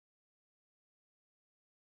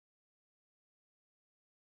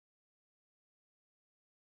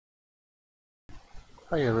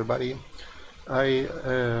Hi everybody. I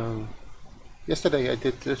Yesterday I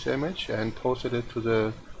did this image and posted it to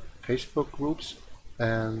the Facebook groups,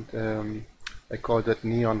 and I called it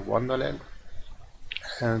Neon Wonderland,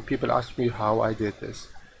 and people asked me how I did this.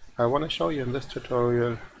 I want to show you in this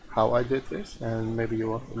tutorial how I did this, and maybe you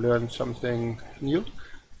will learn something new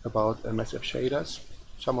about emissive shaders.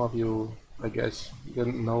 Some of you, I guess,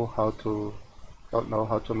 don't know how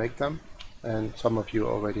to make them, and some of you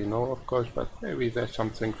already know, of course, but maybe there's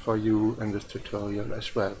something for you in this tutorial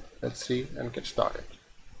as well. Let's see and get started.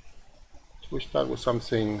 So we start with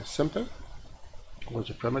something simple, with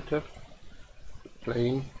a primitive,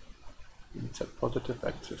 plane, and set positive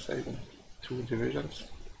axis in 2 divisions.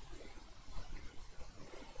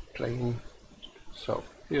 Plane. So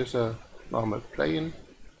here's a normal plane.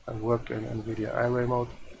 I work in NVIDIA Array mode.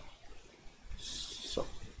 So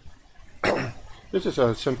this is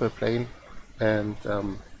a simple plane, and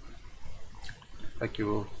like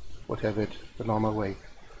you would have it the normal way.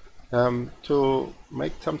 To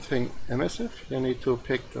make something emissive, you need to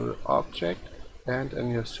pick the object, and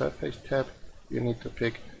in your surface tab you need to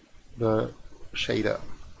pick the shader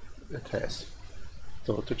it has.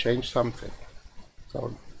 So to change something.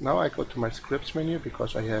 So now I go to my scripts menu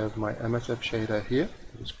because I have my emissive shader here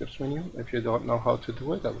in the scripts menu. If you don't know how to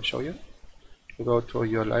do it, I will show you. You go to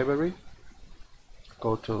your library,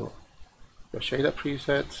 go to your shader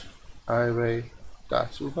presets, Array,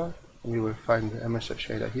 DAZ Studio, and you will find the emissive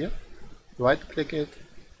shader here. Right click it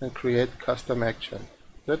and create custom action.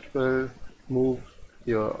 That will move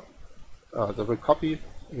your that will copy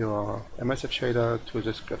your emissive shader to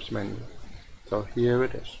the scripts menu. So here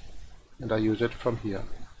it is, and I use it from here.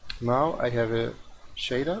 Now I have a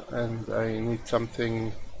shader and I need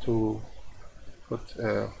something to put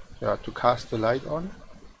to cast the light on.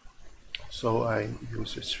 So I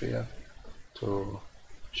use a sphere to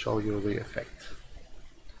show you the effect.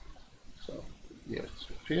 So here's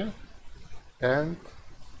the sphere, and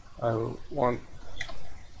I want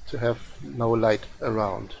to have no light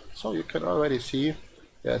around. So you can already see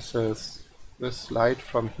there's this light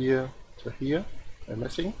from here to here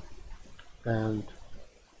missing, and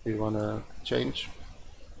we want to change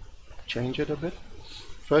it a bit.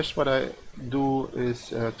 First, what I do is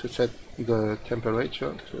to set the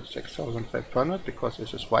temperature to 6500 because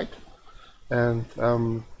this is white, and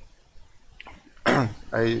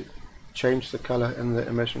I change the color in the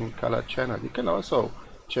emission color channel. You can also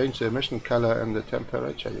change the emission color and the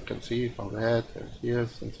temperature. You can see from red, and here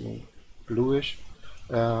something bluish,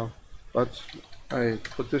 but I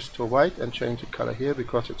put this to white and change the color here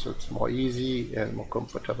because it's more easy and more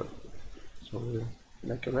comfortable. So we'll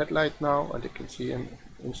make a red light now, and you can see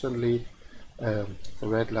instantly the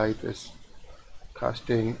red light is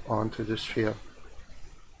casting onto the sphere.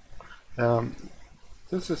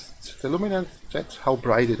 This is the luminance. That's how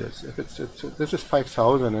bright it is. If this is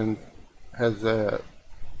 5000 and has a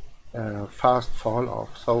fast fall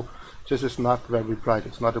off, so this is not very bright.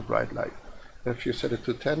 It's not a bright light. If you set it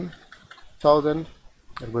to 10,000,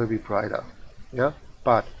 it will be brighter. Yeah,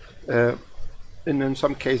 but in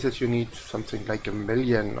some cases you need something like 1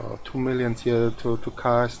 million or 2 million here to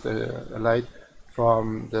cast a light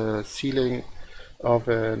from the ceiling of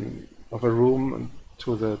a room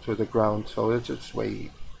to the ground. So it's way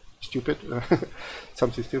stupid.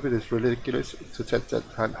 Something stupid is ridiculous to set that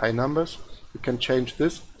high numbers. You can change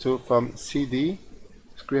this from CD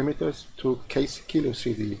square meters to kilo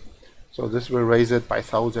CD. So this will raise it by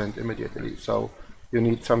 1000 immediately. So you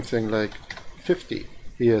need something like 50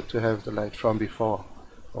 here to have the light from before,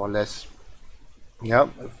 or less. Yeah,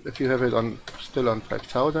 if you have it still on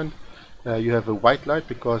 5000, you have a white light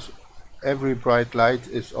because every bright light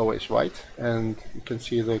is always white, and you can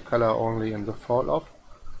see the color only in the fall off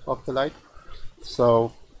of the light.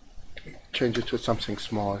 So change it to something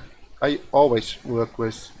small. I always work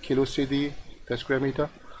with kilo CD per square meter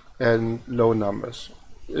and low numbers.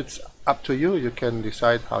 It's up to you. You can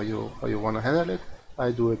decide how you want to handle it.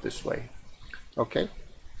 I do it this way. Okay.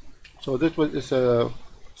 So this is the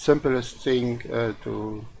simplest thing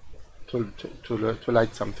to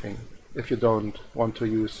light something, if you don't want to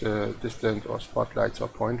use distant or spotlights or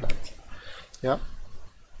point lights. Yeah,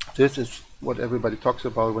 this is what everybody talks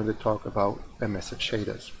about when they talk about emissive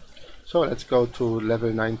shaders. So let's go to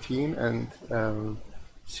level 19 and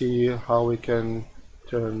see how we can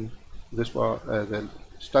turn this the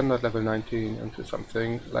standard level 19 into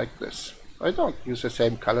something like this. I don't use the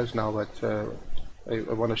same colors now, but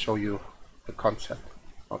I want to show you the concept.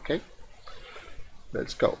 Okay,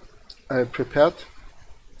 let's go. I prepared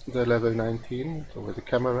the level 19 so with the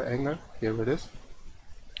camera angle. Here it is,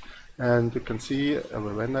 and you can see I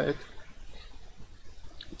will render it.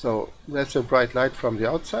 So that's a bright light from the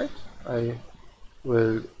outside. I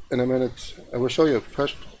will, in a minute, I will show you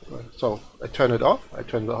first. So I turn it off. I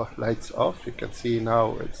turn the lights off. You can see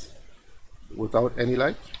now it's without any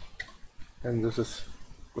light, and this is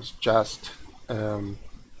was just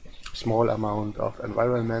small amount of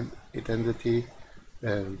environment identity,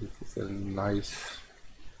 and this is a nice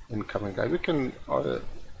incoming light. We can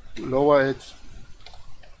lower it.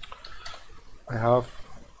 I have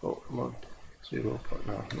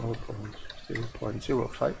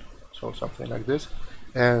 0.05, so something like this.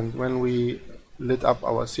 And when we lit up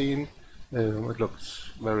our scene, it looks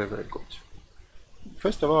very, very good.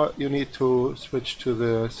 First of all, you need to switch to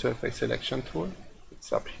the surface selection tool.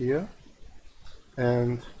 It's up here,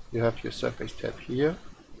 and you have your surface tab here,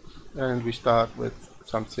 and we start with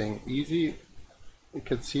something easy. You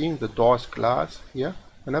can see the DAZ glass here.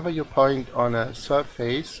 Whenever you point on a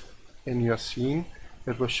surface in your scene,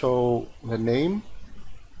 it will show the name,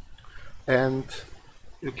 and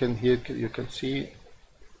you can see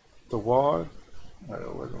the wall,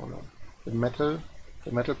 the metal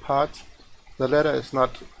parts. The ladder is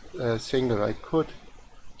not single. I could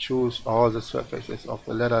choose all the surfaces of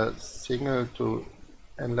the ladder single to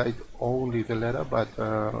enlight only the ladder, but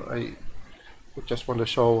I just want to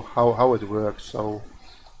show how it works. So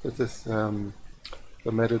this is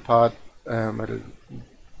the metal part, metal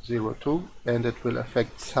 02, and it will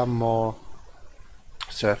affect some more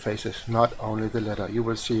surfaces, not only the ladder. You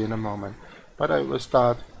will see in a moment, but I will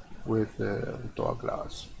start with the door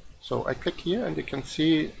glass. So I click here, and you can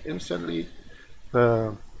see instantly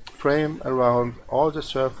the frame around all the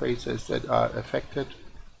surfaces that are affected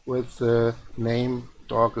with the name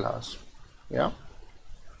door glass. Yeah.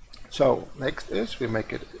 So next is we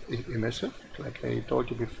make it emissive, like I told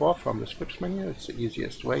you before, from the scripts menu. It's the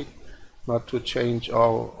easiest way, not to change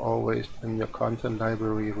always in your content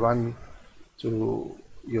library, run to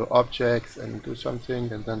your objects and do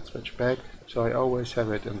something and then switch back. So I always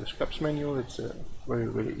have it in the scripts menu. It's very,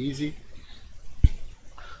 very easy.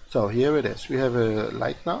 So here it is. We have a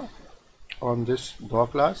light now on this door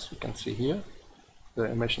glass. You can see here the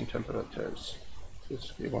emission temperatures.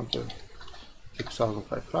 This we want to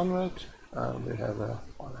 6500. We have a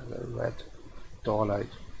red door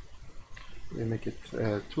light. We make it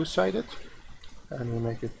two-sided, and we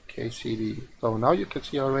make it KCD. So now you can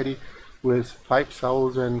see already with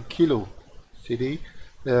 5000 kilo CD,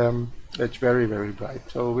 it's very, very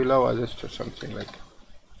bright. So we lower this to something like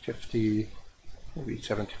 50, maybe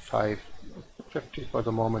 75. 50 for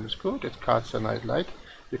the moment is good. It casts a nice light.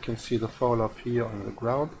 You can see the fall off here on the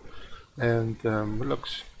ground, and it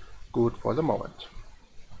looks good for the moment.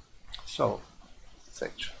 So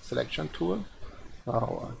selection tool.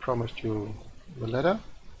 Now I promised you the ladder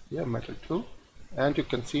here, metal 2, and you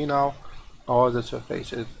can see now all the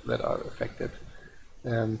surfaces that are affected,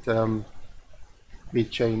 and we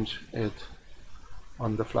change it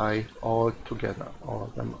on the fly all together,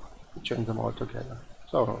 we change them all together.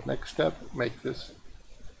 So next step, make this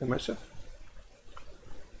emissive,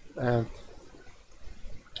 and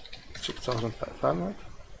 6500.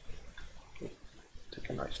 Okay. Take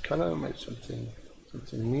a nice color, make something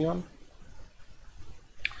neon,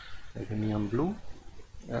 maybe neon blue,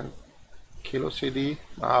 and kilo CD.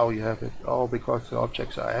 Now you have it all because the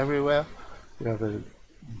objects are everywhere. You have a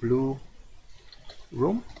blue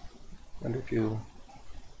room, and if you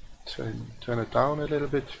turn it down a little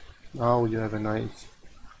bit, now you have a nice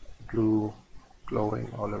blue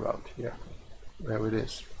glowing all around here. There it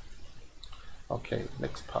is. Okay,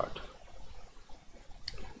 next part.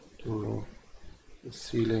 To the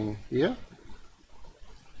ceiling here.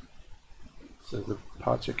 So the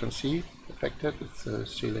parts you can see affected, it's the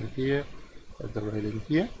ceiling here and the railing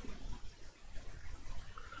here.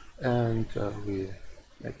 And we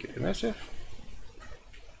make it emissive.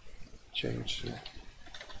 Change the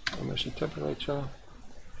emission temperature.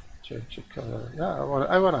 Change the color. Yeah,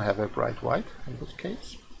 I want to have a bright white in this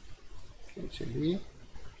case. KCD,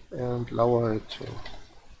 and lower it to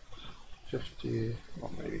 50, or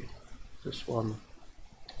maybe this one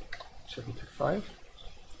 75,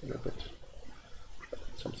 a little bit,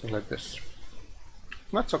 something like this.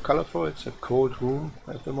 Not so colorful. It's a cold room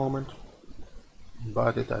at the moment,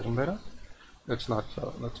 but it doesn't matter. It's not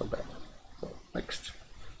so bad. So next,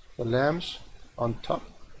 the lamps on top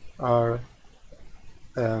are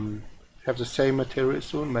have the same material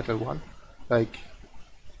soon, metal 1, like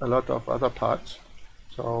a lot of other parts.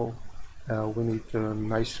 So we need a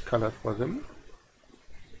nice color for them.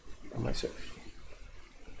 Emissive.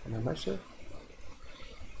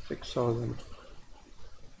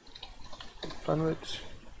 6500.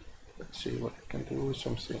 Let's see what we can do.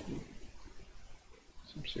 Something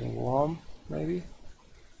warm, maybe.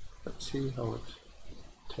 Let's see how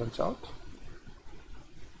it turns out.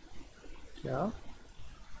 Yeah,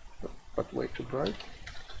 but way too bright.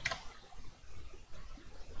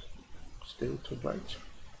 Still too bright.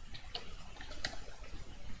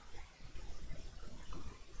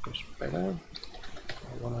 Goes better.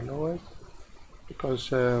 I want to lower it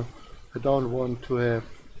because I don't want to have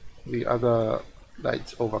the other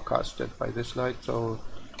lights overcasted by this light, so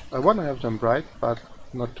I want to have them bright but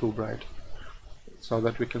not too bright, so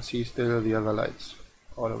that we can see still the other lights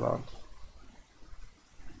all around.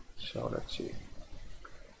 So let's see,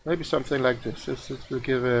 maybe something like this. This will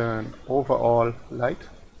give an overall light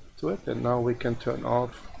to it, and now we can turn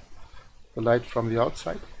off the light from the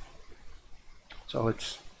outside. So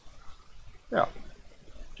it's, yeah,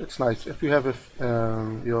 it's nice. If you have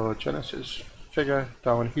your Genesis figure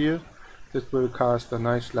down here, this will cast a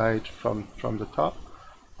nice light from the top,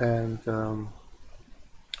 and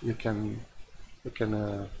you can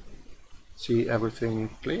see everything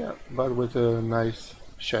clear, but with a nice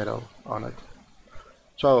shadow on it.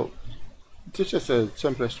 So this is the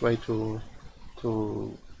simplest way to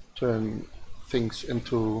turn things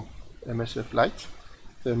into emissive light,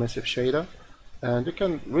 the emissive shader. And you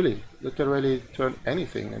can really literally turn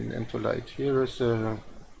anything into light. Here is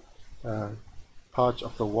parts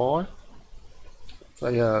of the wall.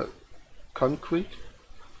 They are concrete,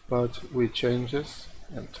 but we change this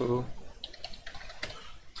into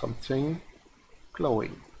something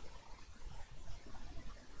glowing.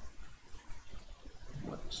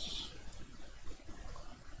 Let's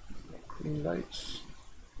green lights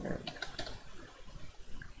and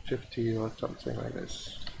 50 or something like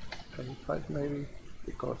this. 25 maybe,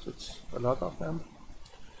 because it's a lot of them.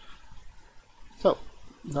 So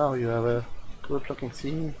now you have a good looking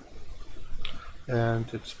scene, and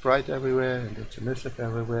it's bright everywhere and it's emissive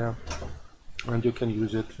everywhere, and you can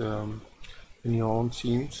use it in your own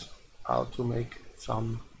scenes, how to make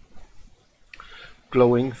some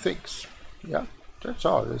glowing things. Yeah, that's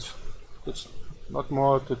all. It's not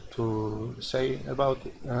more to say about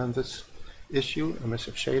this issue,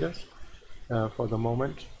 emissive shaders, for the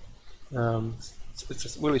moment.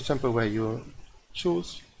 It's a really simple way. You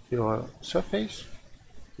choose your surface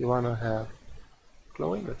you want to have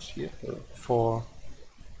glowing. Let's see, for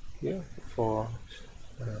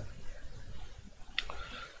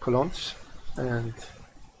columns and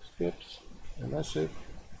strips and emissive.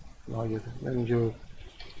 Now then you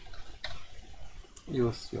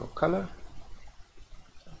use your color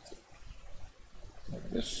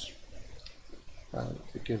like this, and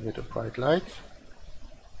to give it a bright light.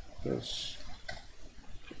 This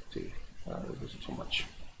 50, this is too much.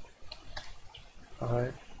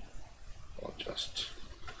 5 or just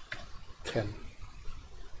 10.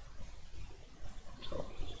 So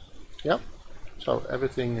yeah, so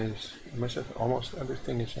everything is emissive, almost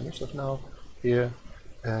everything is emissive now here,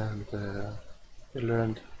 and you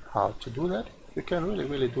learned how to do that. You can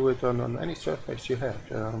really do it on any surface you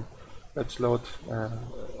have. Let's load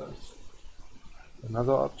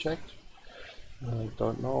another object. I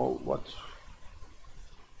don't know what.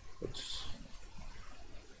 Let's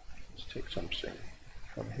take something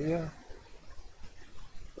from here.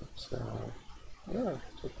 Let's yeah,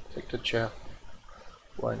 take the chair.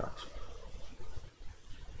 Why not?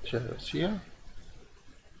 Chair is here.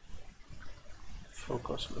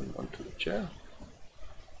 Focus onto the chair.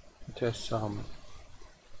 It has some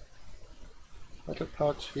metal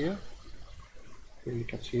parts here. Here you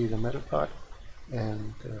can see the metal part,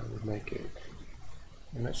 and we make it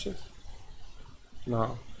emissive.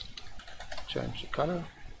 Now change the color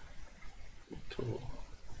to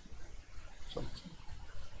something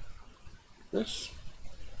this,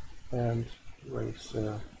 and raise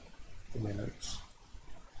the luminance.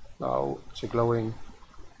 Now it's a glowing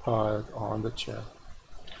part on the chair.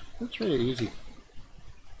 It's really easy.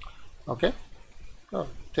 Okay, so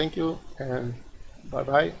thank you, and bye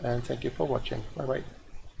bye, and thank you for watching. Bye bye.